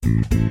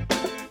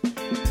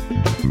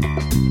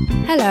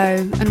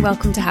Hello and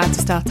welcome to How to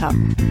Start Up,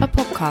 a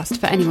podcast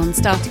for anyone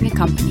starting a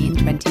company in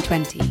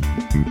 2020.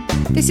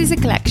 This is a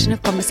collection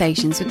of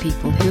conversations with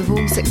people who have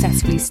all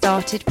successfully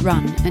started,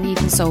 run and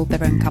even sold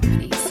their own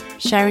companies,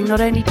 sharing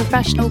not only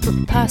professional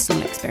but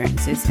personal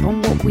experiences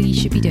on what we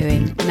should be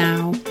doing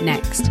now,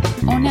 next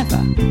or never.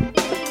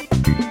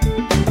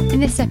 In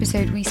this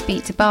episode, we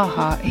speak to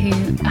Baha, who,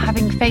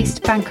 having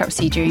faced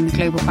bankruptcy during the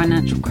global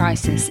financial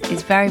crisis,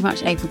 is very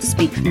much able to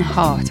speak from the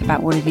heart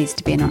about what it is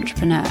to be an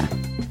entrepreneur.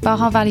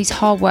 Baha values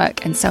hard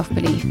work and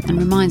self-belief and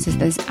reminds us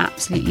there's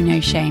absolutely no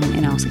shame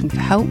in asking for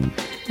help.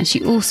 And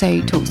she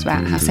also talks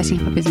about how setting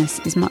up a business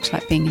is much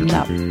like being in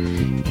love.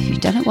 If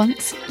you've done it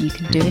once, you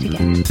can do it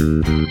again.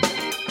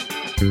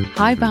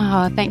 Hi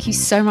Baha, thank you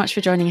so much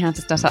for joining How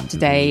to Start Up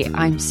today.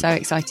 I'm so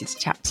excited to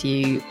chat to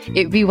you.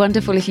 It would be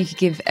wonderful if you could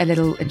give a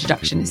little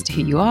introduction as to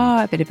who you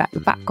are, a bit about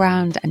your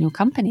background and your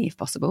company if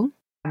possible.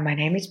 My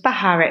name is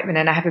Baha Redman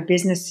and I have a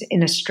business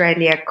in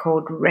Australia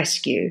called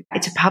Rescue.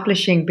 It's a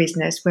publishing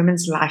business,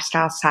 women's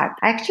lifestyle site.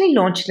 I actually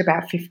launched it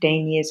about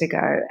 15 years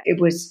ago.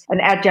 It was an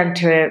adjunct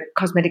to a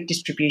cosmetic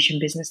distribution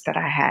business that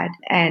I had,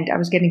 and I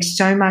was getting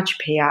so much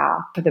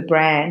PR for the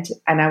brand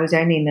and I was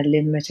only in a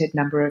limited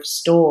number of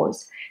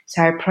stores.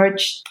 So I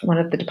approached one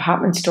of the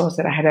department stores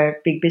that I had a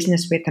big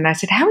business with and I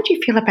said, how would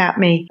you feel about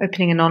me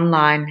opening an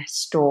online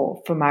store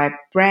for my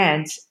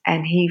brands?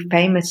 And he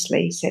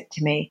famously said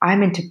to me,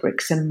 I'm into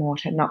bricks and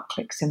mortar, not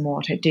clicks and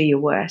mortar. Do your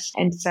worst.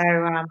 And so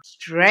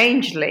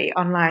strangely,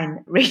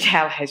 online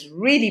retail has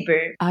really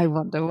boomed. I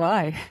wonder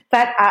why.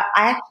 But I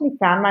actually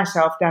found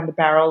myself down the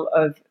barrel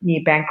of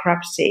near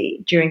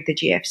bankruptcy during the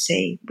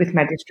GFC with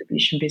my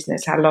distribution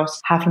business. I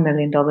lost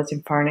 $500,000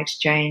 in foreign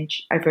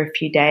exchange over a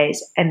few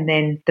days. And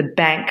then the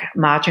bank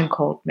margin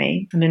called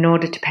me. And in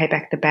order to pay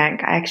back the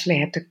bank, I actually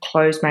had to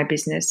close my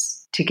business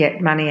to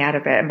get money out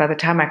of it. And by the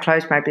time I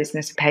closed my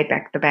business and paid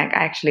back the bank,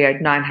 I actually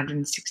owed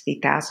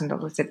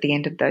 $960,000 at the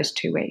end of those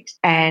 2 weeks.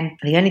 And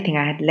the only thing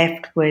I had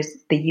left was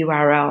the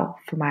URL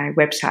for my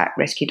website,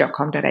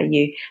 rescue.com.au.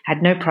 I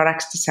had no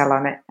products to sell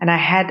on it. And I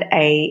had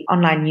a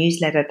online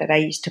newsletter that I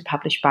used to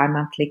publish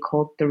bi-monthly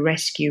called The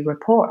Rescue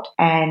Report.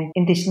 And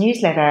in this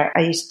newsletter,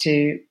 I used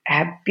to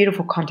have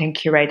beautiful content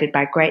curated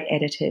by great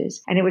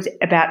editors. And it was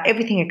about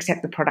everything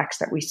except the products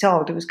that we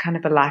sold. It was kind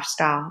of a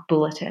lifestyle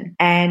bulletin.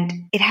 And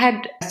it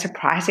had a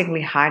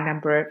surprisingly high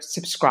number of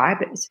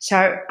subscribers.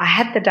 So I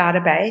had the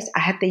database, I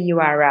had the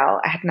URL,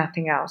 I had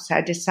nothing else. So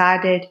I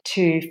decided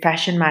to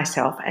fashion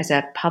myself as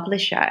a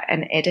publisher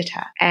and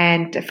editor.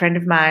 And a friend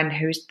of mine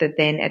who's the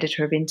then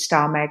editor of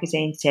InStyle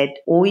magazine said,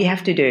 all you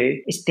have to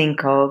do is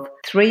think of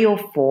 3 or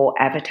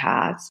 4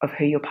 avatars of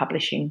who you're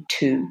publishing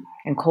to.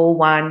 And call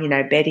one,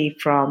 Betty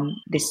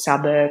from this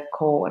suburb,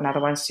 call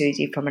another one,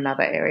 Susie from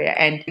another area,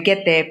 and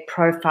get their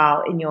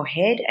profile in your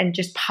head and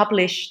just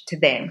publish to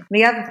them.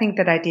 The other thing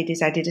that I did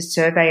is I did a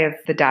survey of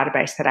the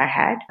database that I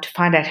had to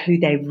find out who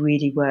they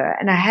really were.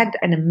 And I had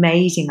an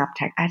amazing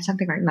uptake. I had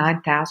something like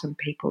 9,000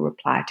 people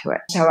reply to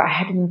it. So I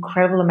had an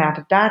incredible amount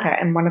of data.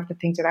 And one of the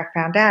things that I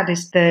found out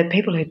is the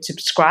people who'd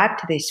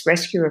subscribed to this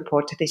rescue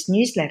report, to this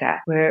newsletter,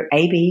 were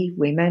AB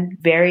women,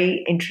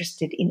 very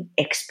interested in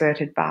expert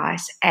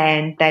advice.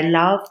 And they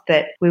loved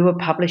that we were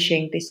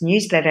publishing this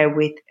newsletter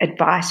with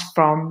advice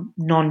from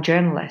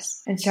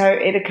non-journalists. And so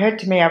it occurred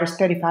to me, I was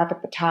 35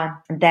 at the time,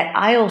 that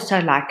I also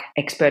like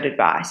expert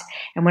advice.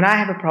 And when I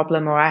have a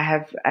problem or I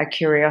have a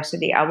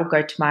curiosity, I will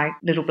go to my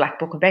little black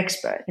book of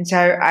experts. And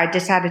so I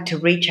decided to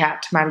reach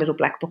out to my little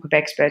black book of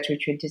experts,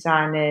 which were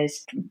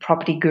designers,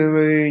 property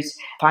gurus,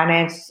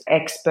 finance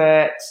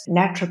experts,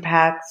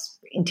 naturopaths,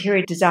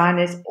 interior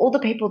designers, all the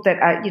people that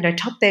are,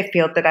 top their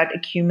field that I'd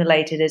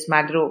accumulated as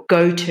my little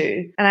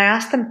go-to. And I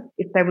asked them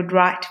if they would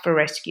write for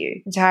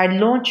Rescue. And so I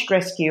launched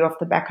Rescue off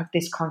the back of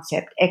this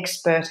concept,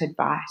 expert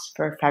advice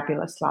for a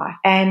fabulous life.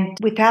 And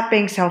without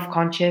being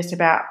self-conscious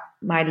about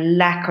my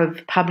lack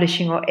of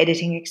publishing or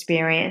editing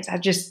experience,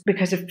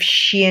 because of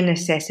sheer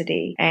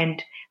necessity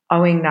and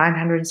owing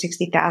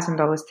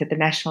 $960,000 to the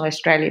National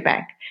Australia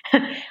Bank,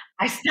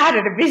 I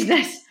started a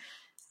business.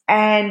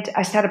 And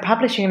I started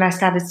publishing and I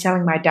started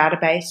selling my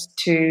database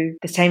to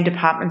the same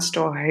department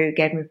store who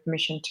gave me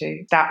permission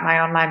to start my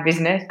online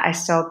business. I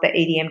sold the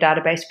EDM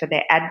database for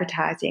their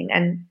advertising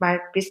and my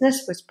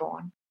business was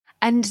born.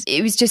 And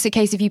it was just a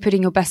case of you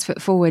putting your best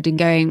foot forward and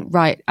going,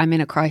 right, I'm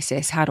in a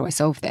crisis. How do I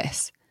solve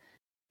this?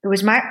 It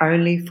was my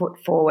only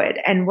foot forward.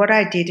 And what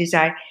I did is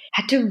I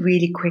had to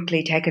really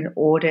quickly take an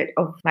audit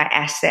of my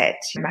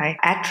assets, my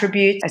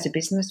attributes as a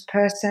business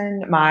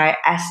person, my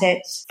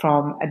assets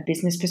from a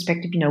business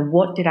perspective.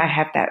 What did I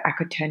have that I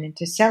could turn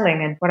into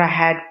selling? And what I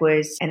had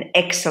was an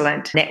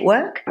excellent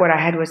network. What I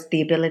had was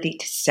the ability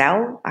to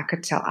sell. I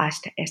could sell ice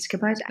to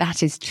Eskimos.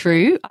 That is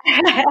true.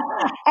 And I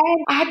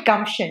had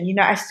gumption.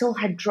 I still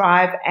had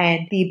drive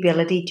and the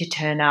ability to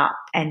turn up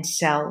and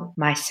sell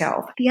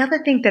myself. The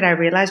other thing that I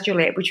realized,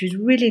 Juliet, which was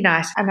really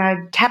nice, and I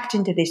tapped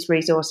into this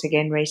resource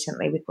again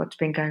recently with what's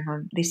been going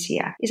on this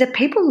year, is that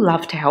people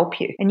love to help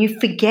you. And you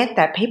forget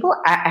that people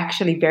are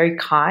actually very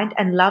kind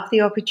and love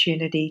the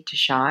opportunity to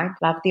shine,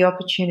 love the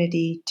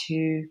opportunity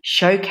to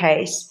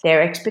showcase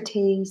their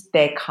expertise,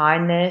 their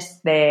kindness,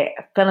 their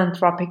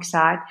philanthropic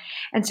side.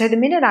 And so the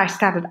minute I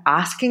started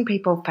asking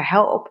people for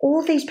help,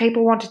 all these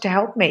people wanted to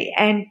help me.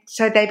 And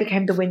so they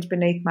became the winds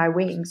beneath my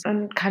wings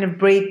and kind of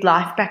breathed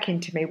life back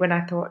into me when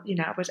I thought,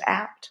 I was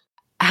out.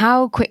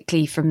 How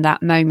quickly from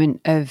that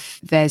moment of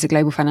there's a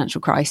global financial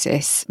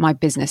crisis, my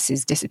business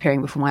is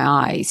disappearing before my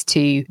eyes,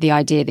 to the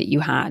idea that you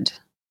had?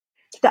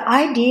 The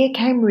idea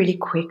came really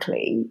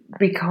quickly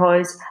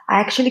because I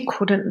actually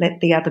couldn't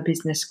let the other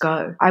business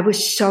go. I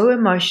was so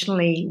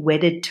emotionally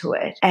wedded to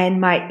it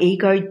and my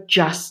ego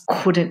just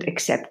couldn't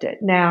accept it.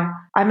 Now,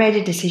 I made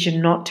a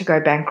decision not to go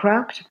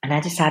bankrupt and I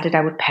decided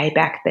I would pay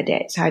back the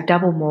debt. So I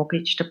double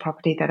mortgaged a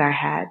property that I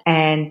had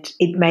and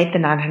it made the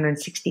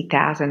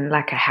 $960,000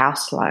 like a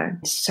house loan.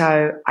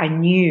 So I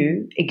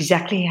knew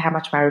exactly how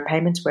much my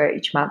repayments were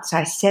each month. So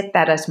I set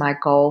that as my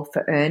goal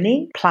for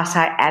earning. Plus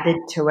I added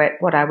to it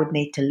what I would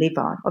need to live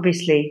on.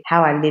 Obviously,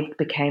 how I lived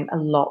became a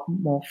lot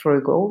more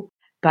frugal,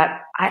 but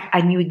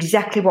I knew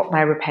exactly what my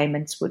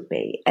repayments would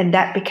be. And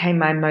that became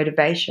my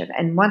motivation.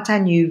 And once I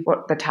knew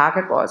what the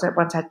target was,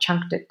 once I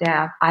chunked it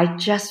down, I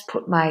just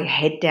put my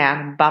head down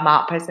and bum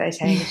up, as they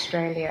say in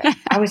Australia.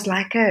 I was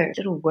like a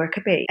little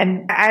worker bee.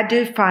 And I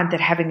do find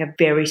that having a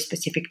very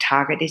specific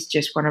target is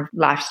just one of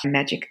life's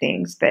magic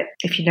things, that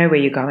if you know where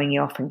you're going, you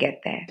often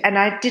get there. And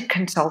I did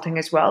consulting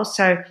as well.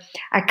 So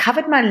I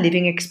covered my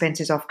living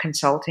expenses off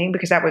consulting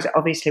because that was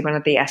obviously one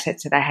of the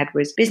assets that I had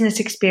was business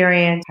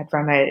experience. I'd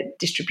run a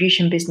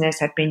distribution business.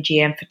 I'd been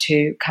GM for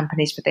 2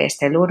 companies for the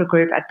Estee Lauder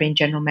Group. I'd been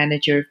general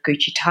manager of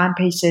Gucci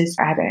timepieces.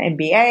 I had an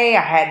MBA.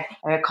 I had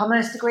a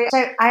commerce degree.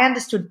 So I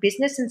understood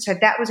business, and so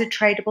that was a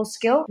tradable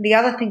skill. The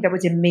other thing that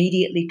was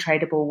immediately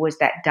tradable was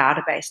that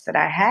database that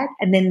I had.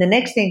 And then the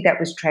next thing that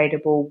was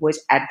tradable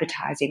was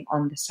advertising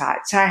on the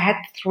site. So I had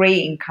 3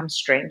 income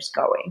streams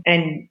going.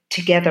 And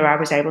together I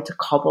was able to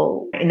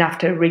cobble enough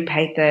to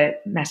repay the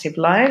massive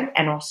loan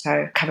and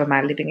also cover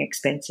my living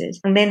expenses.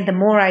 And then the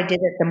more I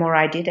did it, the more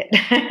I did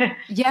it.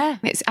 Yeah,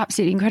 it's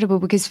absolutely incredible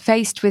because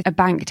faced with a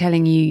bank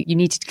telling you you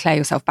need to declare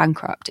yourself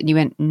bankrupt and you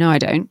went, no, I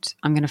don't,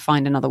 I'm going to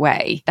find another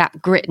way.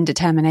 That grit and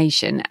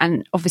determination.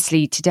 And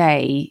obviously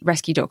today,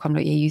 rescue.com.au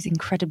is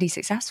incredibly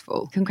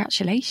successful.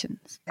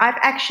 Congratulations. I've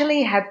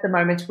actually had the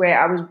moments where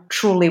I was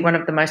truly one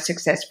of the most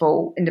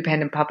successful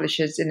independent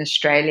publishers in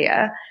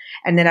Australia.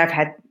 And then I've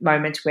had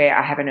moments where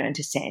I haven't earned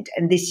a cent.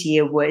 And this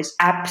year was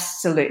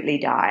absolutely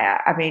dire.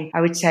 I mean,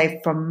 I would say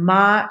from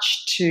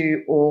March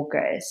to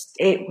August,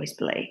 it was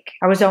bleak.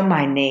 I was on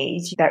my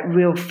knees, that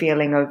real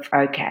feeling of,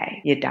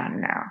 okay, you're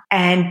done now.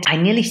 And I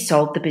nearly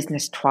sold the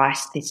business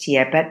twice this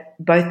year, but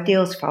both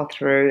deals fell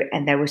through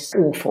and they were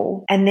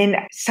awful. And then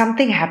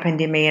something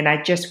happened in me and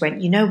I just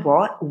went, you know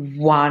what?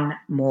 One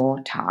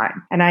more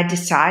time. And I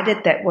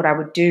decided that what I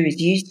would do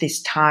is use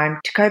this time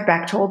to go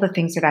back to all the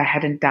things that I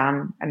hadn't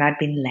done and I'd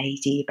been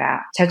lazy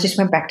about. So I just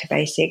went back to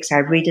basics.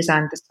 I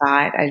redesigned the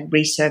site. I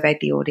resurveyed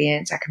the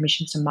audience. I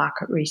commissioned some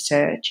market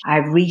research. I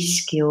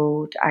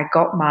reskilled. I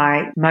got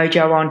my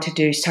mojo on to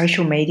do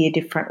social media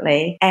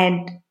differently.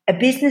 And a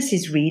business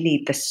is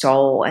really the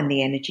soul and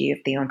the energy of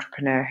the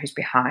entrepreneur who's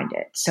behind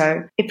it.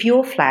 So if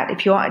you're flat,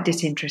 if you're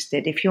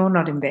disinterested, if you're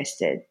not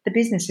invested, the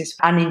business is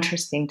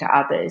uninteresting to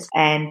others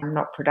and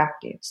not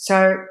productive.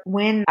 So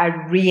when I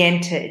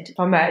re-entered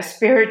from a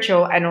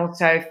spiritual and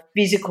also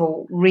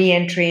physical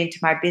re-entry into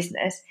my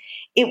business,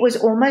 it was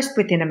almost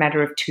within a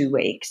matter of 2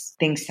 weeks,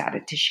 things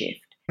started to shift.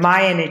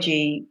 My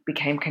energy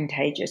became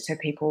contagious. So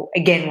people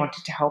again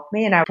wanted to help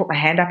me and I put my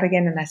hand up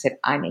again and I said,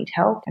 I need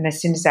help. And as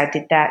soon as I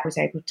did that, I was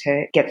able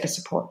to get the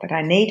support that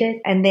I needed.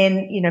 And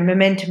then,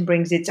 momentum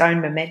brings its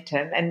own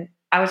momentum and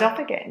I was off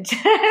again.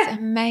 It's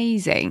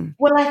amazing.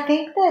 Well, I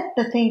think that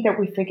the thing that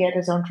we forget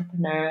as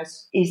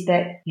entrepreneurs is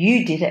that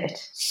you did it.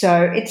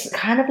 So it's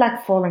kind of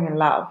like falling in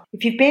love.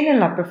 If you've been in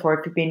love before,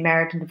 if you've been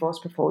married and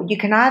divorced before, you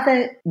can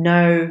either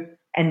know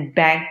and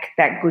bank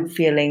that good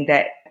feeling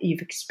that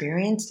you've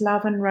experienced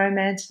love and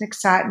romance and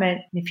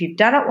excitement. And if you've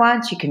done it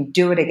once, you can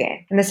do it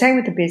again. And the same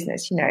with the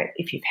business.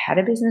 If you've had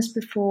a business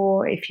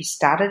before, if you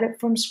started it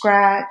from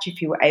scratch,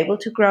 if you were able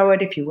to grow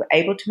it, if you were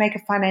able to make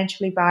it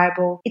financially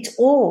viable, it's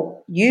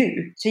all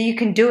you. So you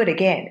can do it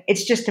again.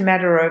 It's just a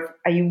matter of,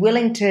 are you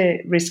willing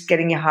to risk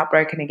getting your heart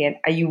broken again?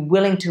 Are you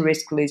willing to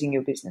risk losing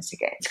your business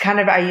again? It's kind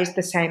of, I use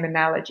the same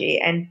analogy.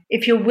 And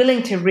if you're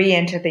willing to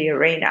re-enter the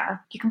arena,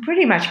 you can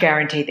pretty much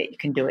guarantee that you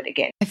can do it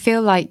again. I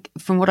feel like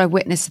from what I've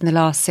witnessed in the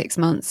last 6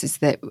 months is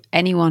that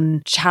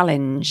anyone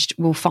challenged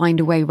will find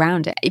a way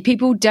around it.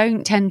 People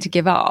don't tend to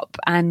give up.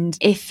 And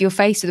if you're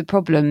faced with a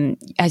problem,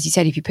 as you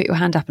said, if you put your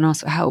hand up and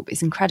ask for help,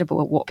 it's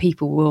incredible what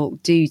people will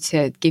do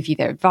to give you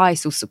their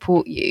advice or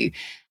support you.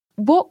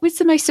 What was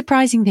the most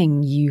surprising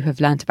thing you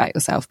have learned about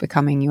yourself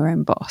becoming your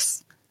own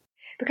boss?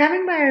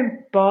 Becoming my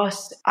own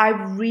boss, I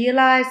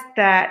realized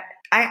that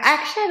I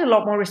actually had a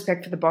lot more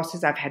respect for the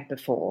bosses I've had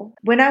before.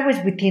 When I was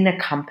within a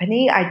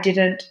company, I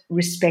didn't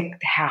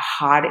respect how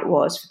hard it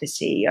was for the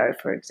CEO,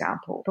 for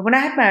example. But when I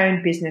had my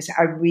own business,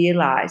 I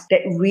realized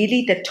that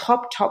really the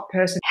top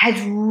person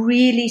has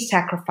really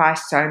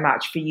sacrificed so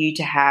much for you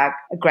to have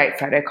a great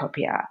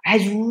photocopier,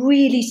 has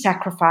really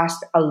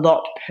sacrificed a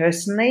lot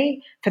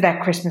personally for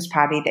that Christmas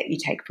party that you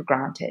take for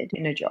granted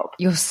in a job.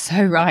 You're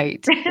so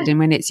right. And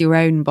when it's your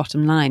own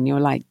bottom line, you're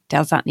like,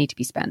 does that need to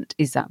be spent?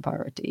 Is that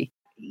priority?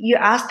 You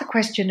asked the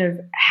question of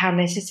how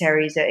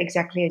necessary is it,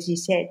 exactly as you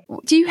said.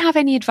 Do you have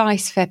any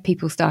advice for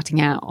people starting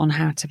out on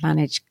how to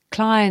manage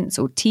clients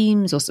or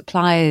teams or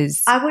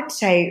suppliers? I would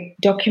say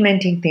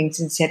documenting things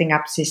and setting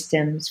up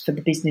systems for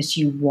the business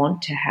you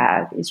want to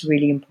have is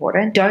really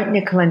important. Don't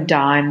nickel and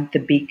dime the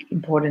big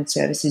important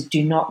services.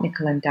 Do not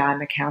nickel and dime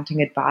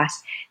accounting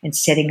advice and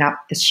setting up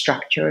the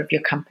structure of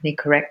your company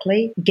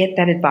correctly. Get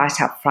that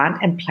advice up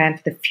front and plan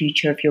for the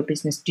future of your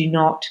business. Do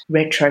not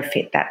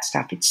retrofit that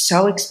stuff. It's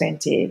so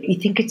expensive. You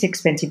think it's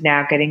expensive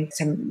now getting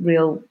some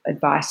real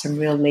advice, some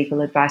real legal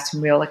advice,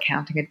 some real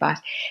accounting advice,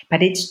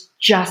 but it's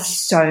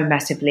just so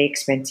massively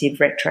expensive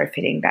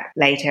retrofitting that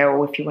later,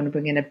 or if you want to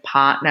bring in a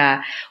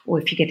partner, or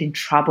if you get in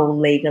trouble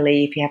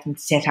legally, if you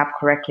haven't set up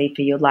correctly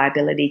for your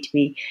liability to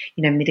be,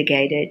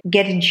 mitigated.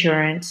 Get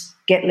insurance,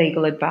 get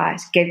legal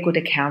advice, get good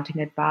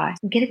accounting advice,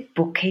 get a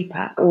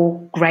bookkeeper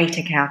or great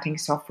accounting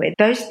software.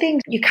 Those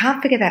things, you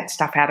can't figure that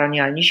stuff out on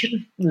your own. You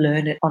shouldn't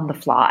learn it on the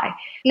fly.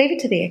 Leave it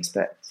to the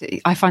experts.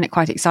 I find it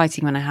quite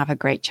exciting when I have a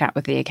great chat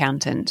with the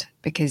accountant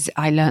because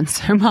I learn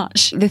so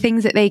much. The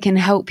things that they can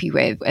help you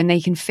with, and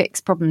they can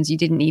fix problems you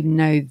didn't even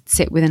know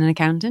sit within an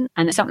accountant.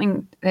 And it's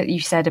something that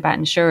you said about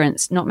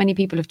insurance. Not many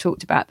people have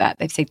talked about that.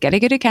 They've said, get a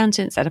good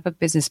accountant, set up a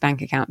business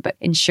bank account. But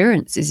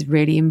insurance is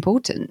really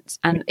important.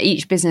 And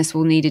each business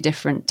will need a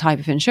different type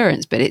of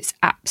insurance, but it's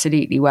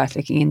absolutely worth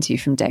looking into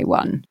from day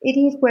one. It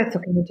is worth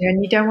looking into,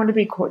 and you don't want to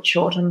be caught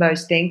short on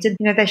those things. And,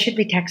 they should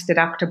be tax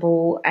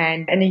deductible,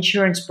 and an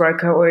insurance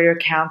broker or your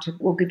accountant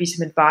will give you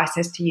some advice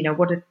as to,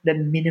 what are the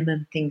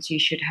minimum things you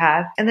should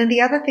have. And then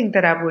the other thing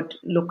that I would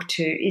look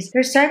to is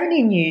there are so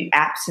many new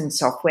apps and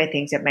software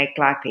things that make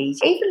life easy,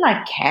 even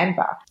like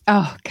Canva.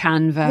 Oh,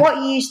 Canva. What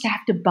you used to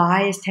have to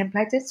buy as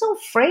templates, it's all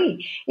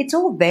free. It's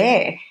all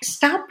there.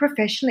 Start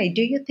professionally.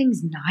 Do your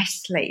things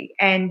nicely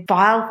and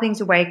file things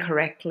away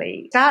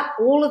correctly. Start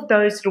all of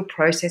those little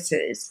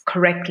processes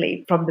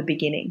correctly from the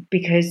beginning,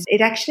 because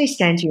it actually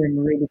stands you in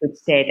really good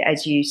stead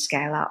as you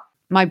scale up.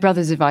 My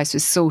brother's advice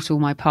was sort all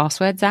my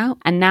passwords out.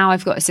 And now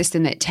I've got a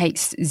system that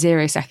takes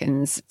 0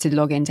 seconds to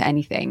log into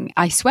anything.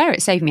 I swear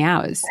it saved me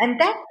hours. And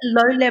that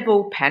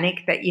low-level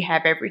panic that you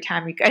have every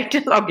time you go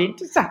to log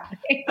into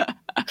something.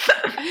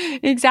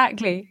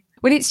 Exactly.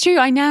 Well, it's true.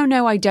 I now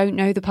know I don't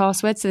know the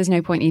password, so there's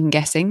no point even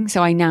guessing.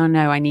 So I now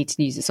know I need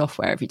to use the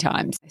software every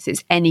time. So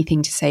it's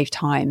anything to save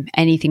time,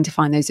 anything to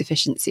find those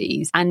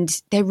efficiencies.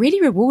 And they're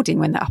really rewarding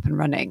when they're up and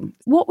running.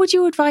 What would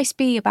your advice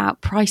be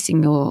about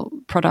pricing your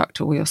product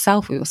or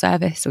yourself or your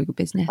service or your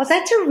business? Well,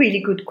 that's a really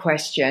good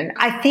question.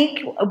 I think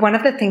one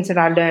of the things that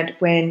I learned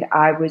when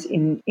I was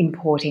in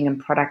importing and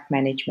product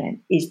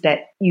management is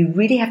that you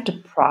really have to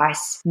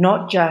price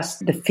not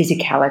just the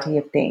physicality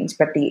of things,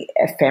 but the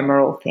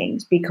ephemeral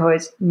things,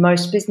 because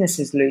most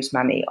businesses lose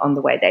money on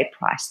the way they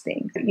price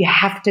things. You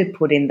have to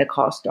put in the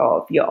cost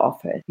of your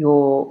office,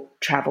 your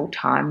travel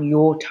time,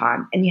 your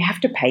time, and you have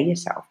to pay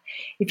yourself.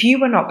 If you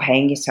were not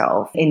paying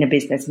yourself in a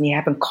business and you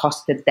haven't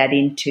costed that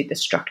into the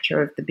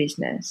structure of the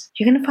business,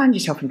 you're going to find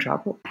yourself in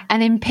trouble.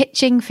 And in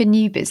pitching for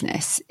new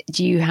business,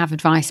 do you have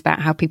advice about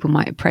how people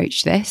might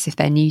approach this if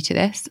they're new to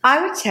this?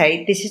 I would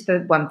say this is the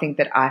one thing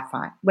that I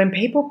find. When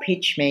people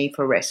pitch me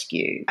for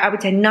rescue, I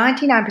would say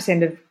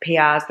 99% of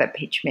PRs that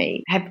pitch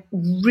me have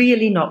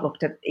really not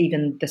looked at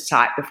even the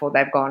site before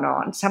they've gone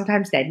on.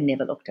 Sometimes they've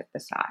never looked at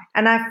the site.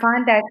 And I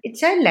find that it's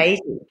so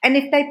lazy. And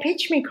if they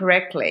pitch me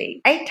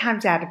correctly, 8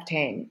 times out of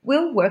 10,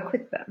 we'll work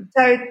with them.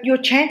 So your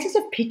chances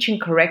of pitching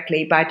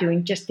correctly by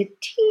doing just a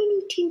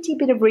teensy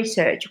bit of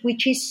research,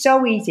 which is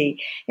so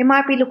easy. It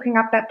might be looking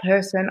up that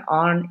person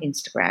on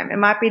Instagram. It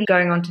might be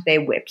going onto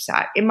their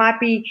website. It might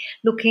be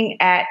looking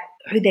at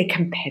who their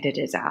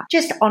competitors are.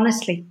 Just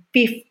honestly,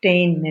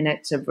 15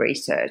 minutes of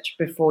research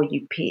before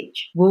you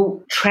pitch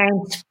will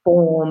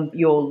transform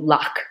your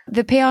luck.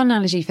 The PR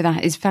analogy for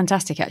that is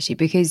fantastic, actually,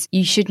 because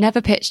you should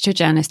never pitch to a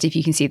journalist if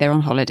you can see they're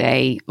on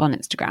holiday on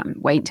Instagram.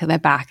 Wait until they're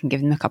back and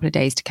give them a couple of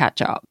days to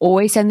catch up.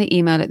 Always send the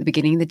email at the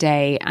beginning of the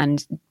day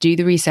and do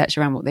the research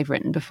around what they've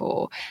written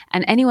before.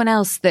 And anyone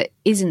else that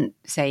isn't,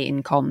 say,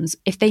 in comms,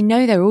 if they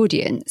know their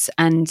audience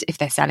and if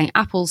they're selling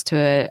apples to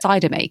a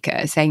cider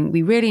maker, saying,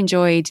 we really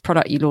enjoyed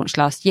product you launched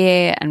last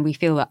year and we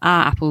feel that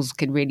our apples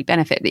could really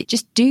benefit.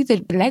 Just do the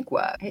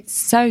legwork. It's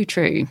so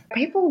true.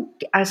 People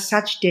are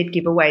such dead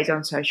giveaways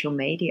on social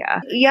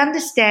media. You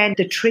understand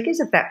the triggers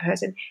of that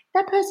person.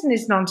 That person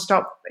is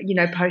nonstop,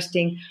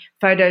 posting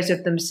photos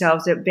of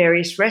themselves at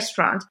various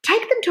restaurants.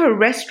 Take them to a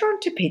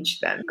restaurant to pitch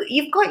them.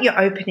 You've got your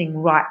opening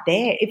right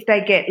there if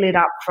they get lit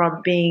up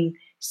from being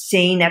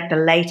seen at the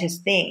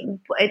latest thing,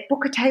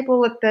 book a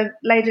table at the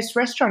latest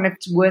restaurant if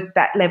it's worth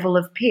that level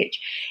of pitch.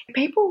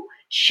 People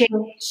share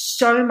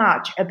so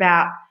much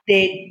about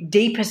their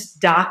deepest,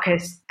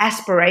 darkest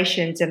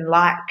aspirations and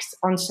likes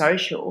on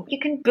social. You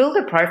can build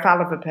a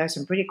profile of a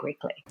person pretty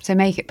quickly. So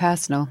make it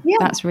personal. Yeah.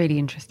 That's really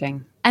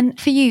interesting. And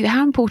for you,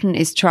 how important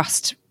is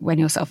trust when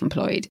you're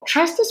self-employed?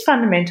 Trust is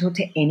fundamental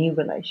to any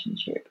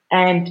relationship.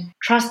 And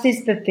trust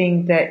is the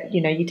thing that,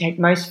 you take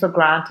most for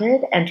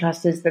granted, and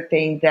trust is the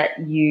thing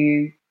that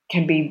you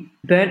can be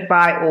burnt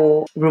by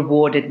or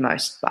rewarded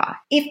most by.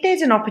 If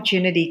there's an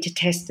opportunity to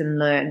test and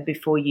learn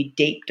before you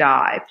deep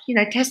dive,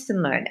 test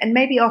and learn, and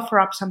maybe offer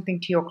up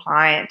something to your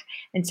client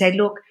and say,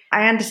 look,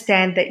 I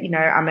understand that,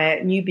 I'm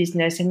a new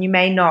business and you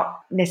may not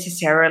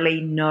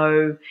necessarily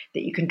know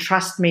that you can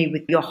trust me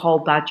with your whole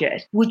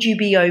budget. Would you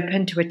be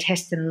open to a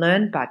test and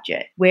learn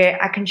budget where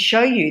I can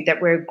show you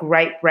that we're a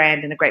great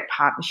brand and a great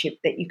partnership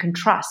that you can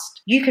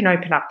trust? You can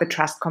open up the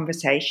trust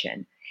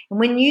conversation. And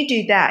when you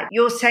do that,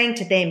 you're saying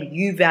to them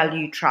you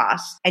value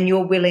trust and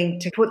you're willing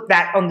to put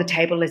that on the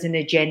table as an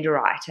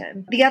agenda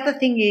item. The other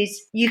thing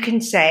is you can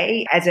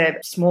say, as a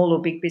small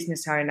or big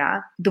business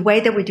owner, the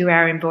way that we do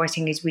our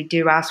invoicing is we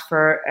do ask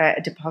for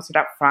a deposit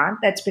up front.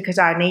 That's because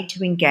I need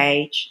to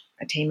engage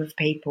a team of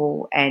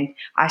people and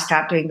I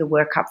start doing the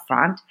work up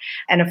front.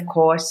 And of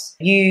course,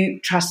 you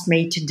trust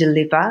me to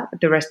deliver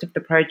the rest of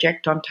the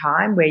project on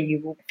time where you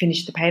will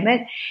finish the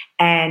payment.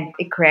 And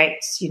it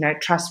creates,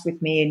 trust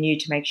with me and you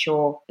to make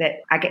sure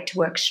that I get to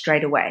work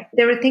straight away.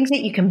 There are things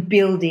that you can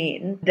build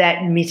in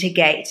that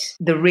mitigate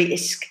the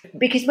risk,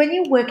 because when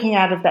you're working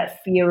out of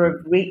that fear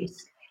of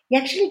risk, you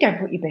actually don't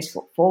put your best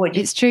foot forward.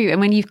 It's true. And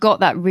when you've got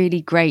that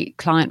really great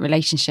client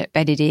relationship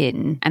bedded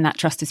in and that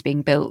trust is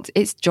being built,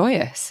 it's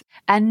joyous.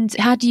 And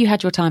had you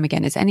had your time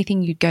again? Is there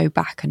anything you'd go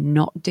back and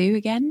not do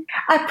again?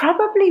 I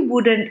probably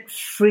wouldn't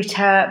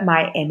fritter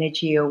my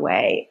energy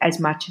away as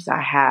much as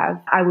I have.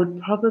 I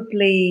would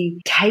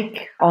probably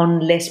take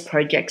on less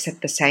projects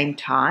at the same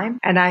time.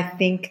 And I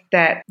think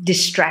that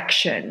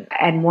distraction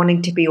and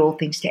wanting to be all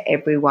things to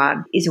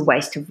everyone is a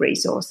waste of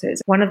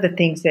resources. One of the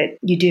things that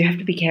you do have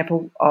to be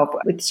careful of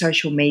with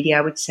social media,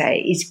 I would say,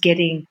 is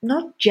getting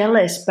not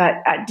jealous, but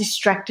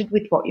distracted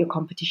with what your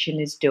competition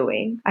is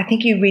doing. I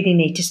think you really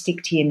need to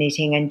stick to your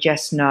knitting and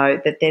just know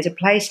that there's a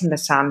place in the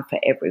sun for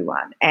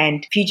everyone.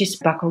 And if you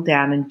just buckle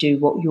down and do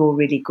what you're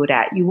really good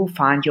at, you will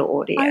find your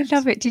audience. I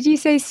love it. Did you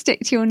say stick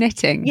to your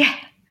knitting? Yeah.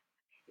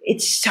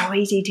 It's so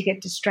easy to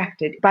get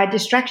distracted. By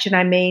distraction,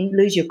 I mean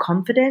lose your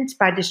confidence.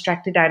 By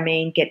distracted, I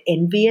mean get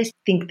envious,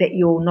 think that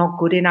you're not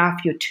good enough,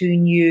 you're too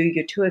new,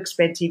 you're too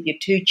expensive, you're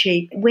too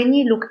cheap. When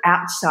you look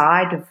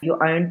outside of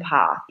your own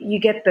path, you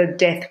get the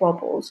death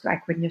wobbles,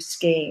 like when you're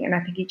skiing. And I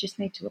think you just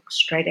need to look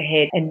straight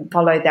ahead and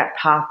follow that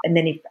path. And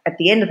then if at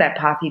the end of that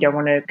path you don't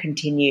want to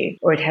continue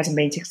or it hasn't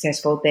been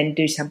successful, then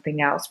do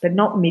something else, but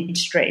not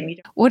midstream.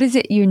 What is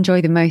it you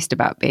enjoy the most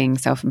about being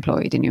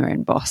self-employed and your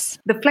own boss?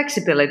 The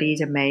flexibility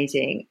is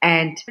amazing.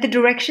 And the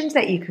directions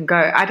that you can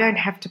go. I don't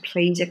have to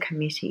please a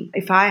committee.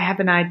 If I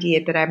have an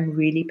idea that I'm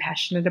really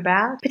passionate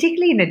about,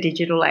 particularly in a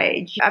digital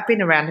age, I've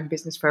been around in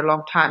business for a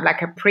long time,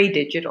 like a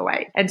pre-digital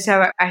age. And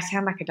so I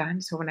sound like a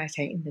dinosaur when I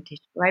say in the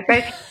digital age.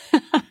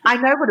 But I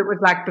know what it was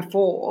like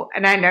before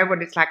and I know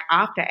what it's like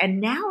after. And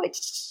now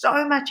it's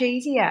so much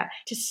easier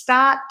to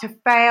start, to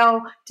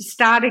fail, to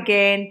start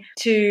again,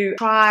 to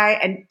try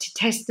and to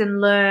test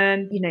and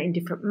learn, in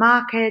different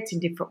markets, in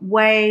different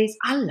ways.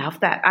 I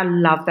love that. I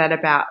love that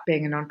about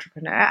being an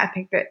entrepreneur. I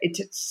think that it's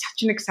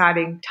such an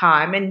exciting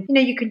time. And,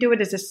 you can do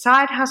it as a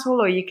side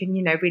hustle or you can,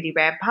 really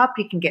ramp up.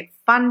 You can get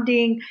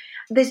funding.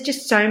 There's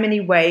just so many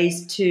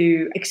ways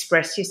to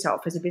express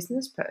yourself as a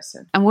business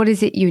person. And what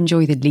is it you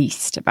enjoy the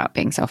least about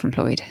being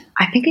self-employed?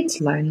 I think it's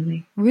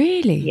lonely.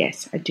 Really?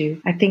 Yes, I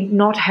do. I think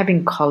not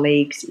having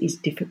colleagues is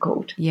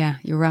difficult. Yeah,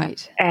 you're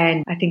right.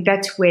 And I think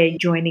that's where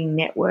joining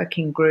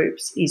networking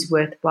groups is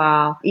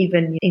worthwhile.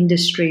 Even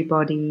industry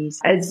bodies,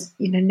 as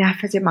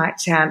naff as it might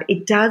sound,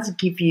 it does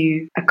give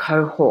you a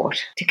cohort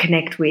to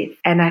connect with.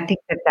 And I think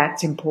that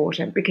that's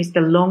important because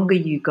the longer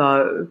you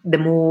go, the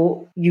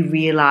more you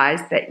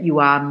realize that you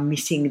are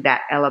missing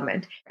that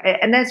element.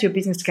 And as your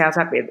business scales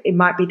up, it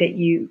might be that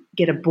you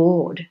get a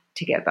board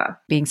together.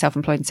 Being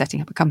self-employed and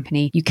setting up a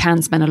company, you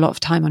can spend a lot of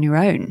time on your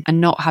own and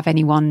not have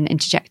anyone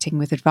interjecting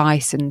with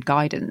advice and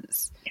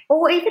guidance.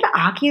 Or even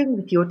arguing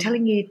with you or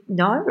telling you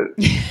no.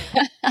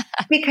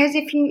 Because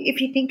if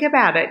you think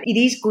about it, it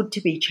is good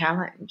to be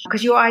challenged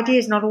because your idea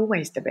is not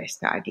always the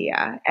best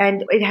idea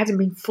and it hasn't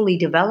been fully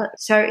developed.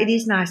 So it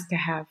is nice to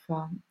have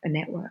a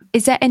network.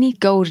 Is there any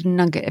golden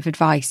nugget of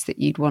advice that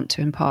you'd want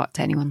to impart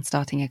to anyone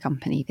starting a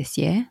company this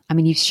year? I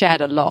mean, you've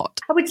shared a lot.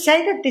 I would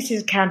say that this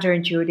is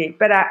counterintuitive,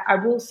 but I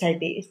will say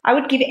this. I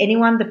would give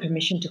anyone the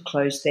permission to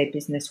close their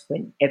business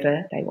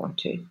whenever they want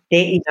to.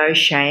 There is no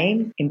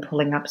shame in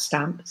pulling up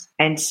stumps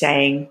and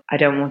saying, I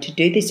don't want to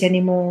do this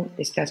anymore.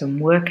 This doesn't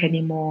work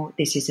anymore.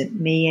 this isn't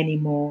me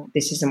anymore.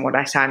 This isn't what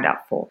I signed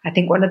up for. I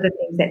think one of the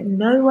things that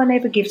no one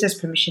ever gives us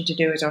permission to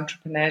do as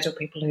entrepreneurs or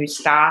people who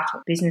start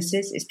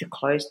businesses is to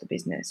close the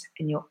business.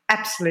 And you're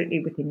absolutely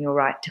within your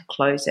right to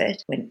close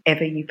it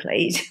whenever you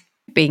please.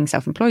 Being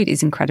self-employed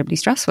is incredibly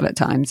stressful at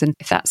times. And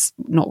if that's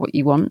not what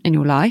you want in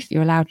your life,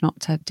 you're allowed not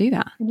to do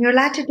that. And you're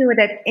allowed to do it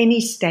at any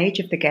stage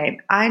of the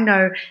game. I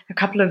know a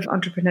couple of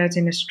entrepreneurs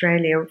in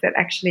Australia that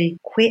actually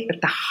quit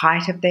at the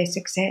height of their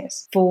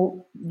success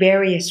for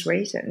various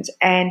reasons.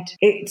 And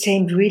it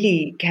seemed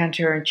really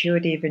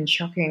counterintuitive and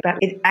shocking, but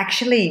it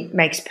actually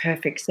makes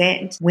perfect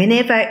sense.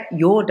 Whenever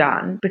you're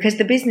done, because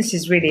the business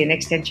is really an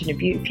extension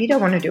of you, if you don't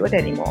want to do it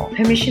anymore,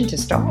 permission to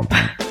stop.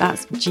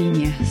 That's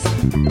genius.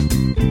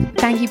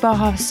 Thank you,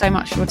 Baha, so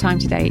much for your time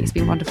today. It's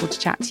been wonderful to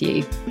chat to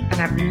you.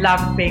 And I've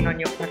loved being on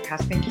your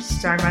podcast. Thank you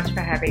so much for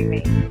having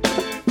me.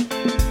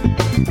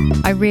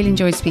 I really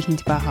enjoyed speaking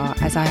to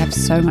Baha, as I have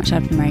so much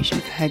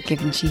admiration for her,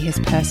 given she has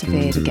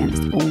persevered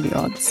against all the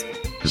odds.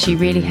 She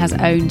really has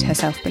owned her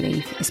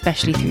self-belief,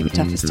 especially through the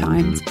toughest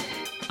times.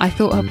 I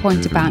thought her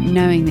point about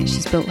knowing that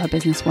she's built her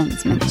business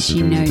once meant that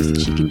she knows that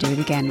she can do it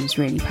again was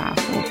really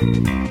powerful.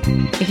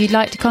 If you'd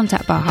like to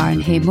contact Baha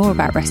and hear more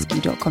about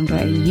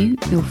rescue.com.au,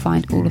 you'll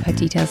find all of her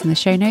details in the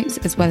show notes,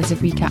 as well as a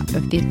recap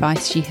of the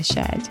advice she has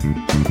shared.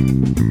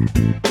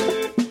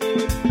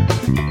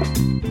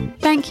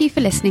 Thank you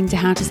for listening to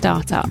How to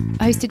Start Up,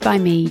 hosted by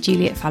me,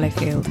 Juliet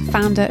Fallowfield,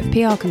 founder of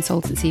PR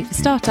consultancy for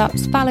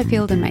startups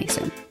Fallowfield and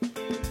Mason.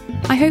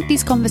 I hope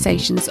these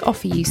conversations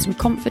offer you some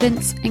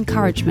confidence,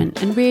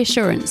 encouragement and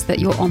reassurance that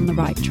you're on the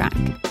right track.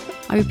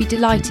 I would be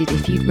delighted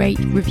if you'd rate,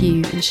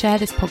 review and share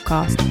this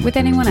podcast with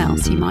anyone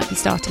else who might be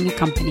starting a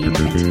company in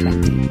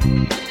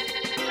 2020.